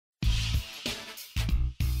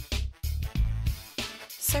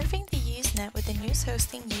Surfing the Usenet with the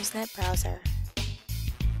Newshosting Usenet browser.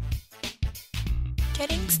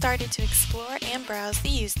 Getting started to explore and browse the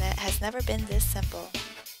Usenet has never been this simple.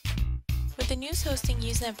 With the Newshosting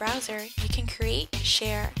Usenet browser, you can create,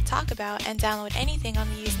 share, talk about, and download anything on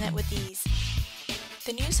the Usenet with ease.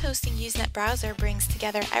 The Newshosting Usenet browser brings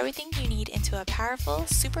together everything you need into a powerful,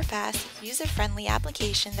 super fast, user-friendly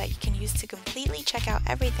application that you can use to completely check out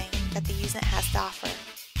everything that the Usenet has to offer.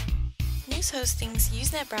 Newshosting's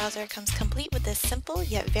Usenet browser comes complete with this simple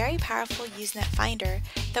yet very powerful Usenet finder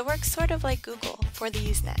that works sort of like Google for the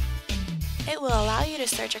Usenet. It will allow you to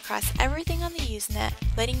search across everything on the Usenet,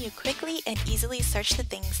 letting you quickly and easily search the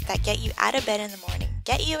things that get you out of bed in the morning,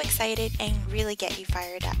 get you excited, and really get you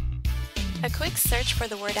fired up. A quick search for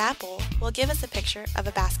the word apple will give us a picture of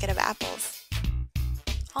a basket of apples.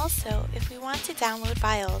 Also, if we want to download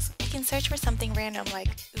files, we can search for something random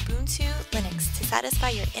like Ubuntu Linux to satisfy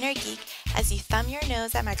your inner geek as you thumb your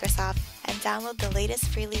nose at Microsoft and download the latest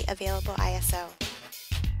freely available ISO.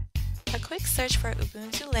 A quick search for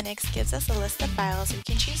Ubuntu Linux gives us a list of files we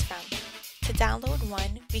can choose from. To download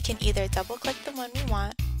one, we can either double-click the one we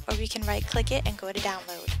want, or we can right-click it and go to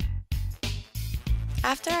download.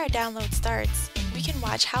 After our download starts, we can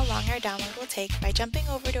watch how long our download will take by jumping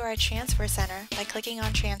over to our Transfer Center by clicking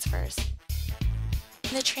on Transfers.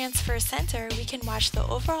 In the Transfer Center, we can watch the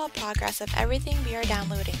overall progress of everything we are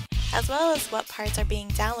downloading, as well as what parts are being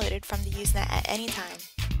downloaded from the Usenet at any time.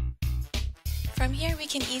 From here, we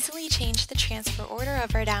can easily change the transfer order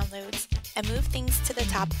of our downloads and move things to the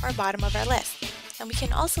top or bottom of our list. And we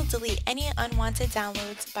can also delete any unwanted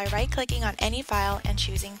downloads by right-clicking on any file and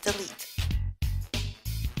choosing Delete.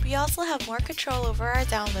 We also have more control over our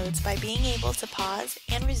downloads by being able to pause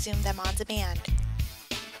and resume them on demand.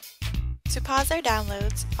 To pause our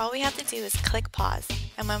downloads, all we have to do is click pause,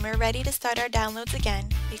 and when we're ready to start our downloads again,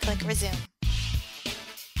 we click resume.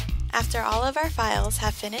 After all of our files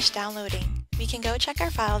have finished downloading, we can go check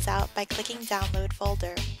our files out by clicking download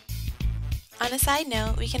folder. On a side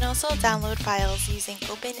note, we can also download files using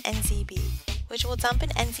OpenNZB, which will dump an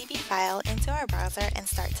NZB file into our browser and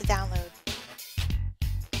start to download.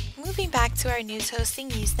 Moving back to our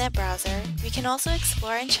Newshosting Usenet browser, we can also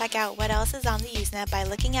explore and check out what else is on the Usenet by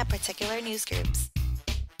looking at particular news groups.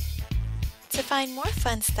 To find more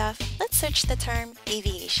fun stuff, let's search the term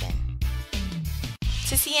aviation.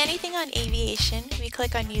 To see anything on aviation, we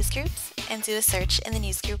click on Newsgroups and do a search in the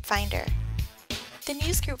Newsgroup Finder. The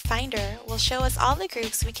Newsgroup Finder will show us all the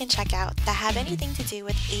groups we can check out that have anything to do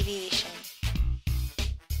with aviation.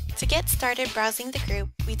 To get started browsing the group,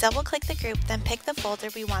 we double-click the group, then pick the folder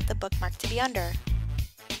we want the bookmark to be under.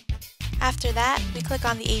 After that, we click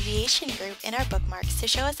on the aviation group in our bookmarks to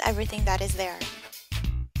show us everything that is there.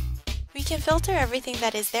 We can filter everything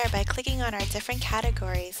that is there by clicking on our different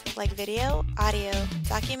categories like video, audio,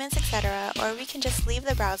 documents, etc., or we can just leave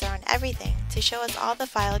the browser on everything to show us all the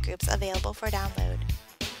file groups available for download.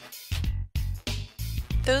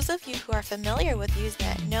 Those of you who are familiar with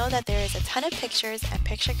Usenet know that there is a ton of pictures and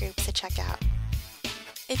picture groups to check out.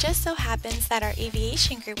 It just so happens that our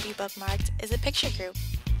aviation group we bookmarked is a picture group,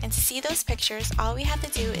 and to see those pictures, all we have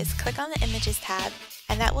to do is click on the Images tab,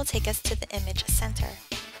 and that will take us to the Image Center.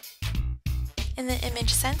 In the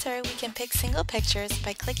Image Center, we can pick single pictures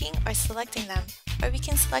by clicking or selecting them, or we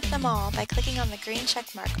can select them all by clicking on the green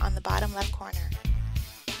check mark on the bottom left corner.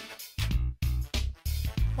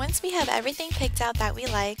 Once we have everything picked out that we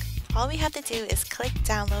like, all we have to do is click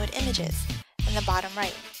Download Images in the bottom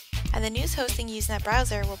right, and the Newshosting Usenet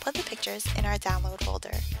browser will put the pictures in our download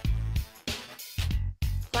folder.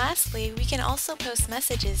 Lastly, we can also post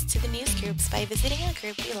messages to the news groups by visiting a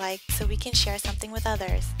group we like so we can share something with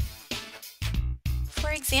others.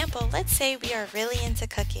 For example, let's say we are really into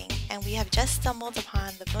cooking and we have just stumbled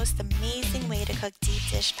upon the most amazing way to cook deep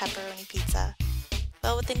dish pepperoni pizza.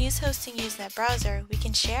 Well, with the Newshosting Usenet browser, we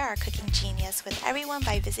can share our cooking genius with everyone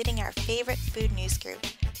by visiting our favorite food news group,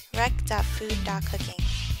 rec.food.cooking,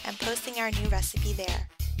 and posting our new recipe there.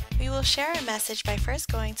 We will share a message by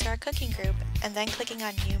first going to our cooking group and then clicking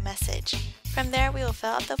on New Message. From there, we will fill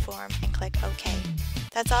out the form and click OK.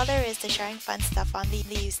 That's all there is to sharing fun stuff on the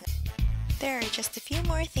Usenet. There are just a few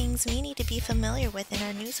more things we need to be familiar with in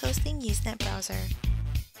our Newshosting Usenet browser.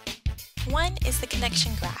 One is the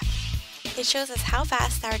connection graph. It shows us how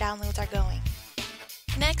fast our downloads are going.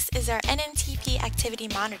 Next is our NMTP activity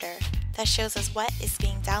monitor that shows us what is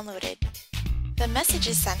being downloaded. The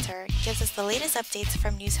Messages Center gives us the latest updates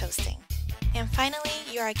from Newshosting. And finally,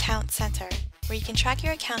 your Account Center, where you can track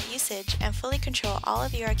your account usage and fully control all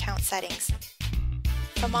of your account settings.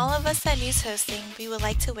 From all of us at Newshosting, we would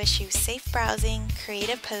like to wish you safe browsing,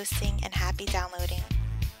 creative posting, and happy downloading.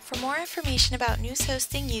 For more information about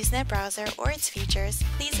Newshosting Usenet browser or its features,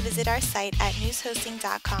 please visit our site at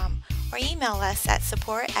newshosting.com or email us at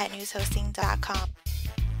support@newshosting.com.